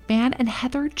Sharon McMahon and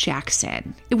Heather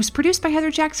Jackson. It was produced by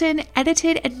Heather Jackson,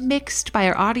 edited and mixed by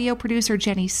our audio producer,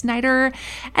 Jenny Snyder,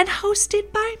 and hosted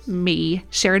by me,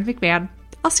 Sharon McMahon.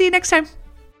 I'll see you next time.